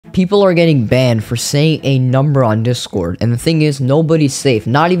People are getting banned for saying a number on Discord. And the thing is, nobody's safe.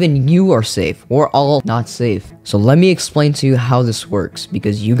 Not even you are safe. We're all not safe. So let me explain to you how this works,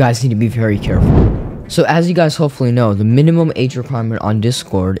 because you guys need to be very careful. So as you guys hopefully know, the minimum age requirement on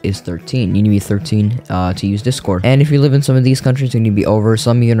Discord is 13. You need to be 13 to use Discord. And if you live in some of these countries, you need to be over.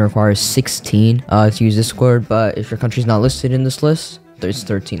 Some even require 16 to use Discord. But if your country's not listed in this list, it's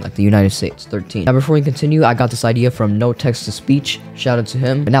 13, like the United States, 13. Now, before we continue, I got this idea from No Text to Speech. Shout out to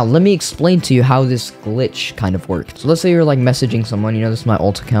him. But now, let me explain to you how this glitch kind of works. So, let's say you're, like, messaging someone. You know, this is my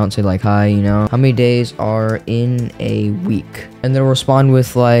alt account. Say, like, hi, you know, how many days are in a week? And they'll respond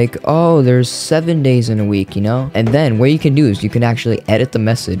with, like, oh, there's 7 days in a week, you know? And then, what you can do is you can actually edit the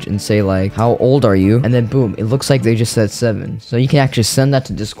message and say, like, how old are you? And then, boom, it looks like they just said 7. So, you can actually send that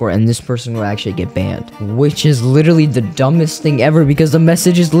to Discord, and this person will actually get banned. Which is literally the dumbest thing ever, because the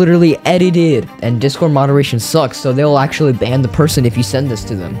message is literally edited, and Discord moderation sucks, so they'll actually ban the person if you send this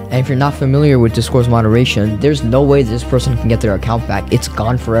to them. And if you're not familiar with Discord's moderation, there's no way this person can get their account back. It's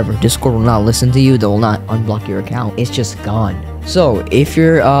gone forever. Discord will not listen to you. They will not unblock your account. It's just gone. So if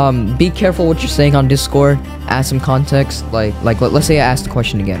you're be careful what you're saying on Discord. Add some context, like let's say I asked the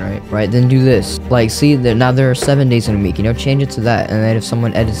question again, right, then do this, like, see that now there are 7 days in a week, you know, change it to that. And then if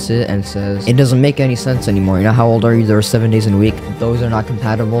someone edits it and says it doesn't make any sense anymore, you know, how old are you, there are 7 days in a week, those are not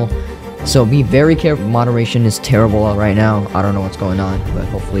compatible. So be very careful. Moderation is terrible right now. I don't know what's going on, but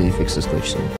hopefully they fix this glitch soon.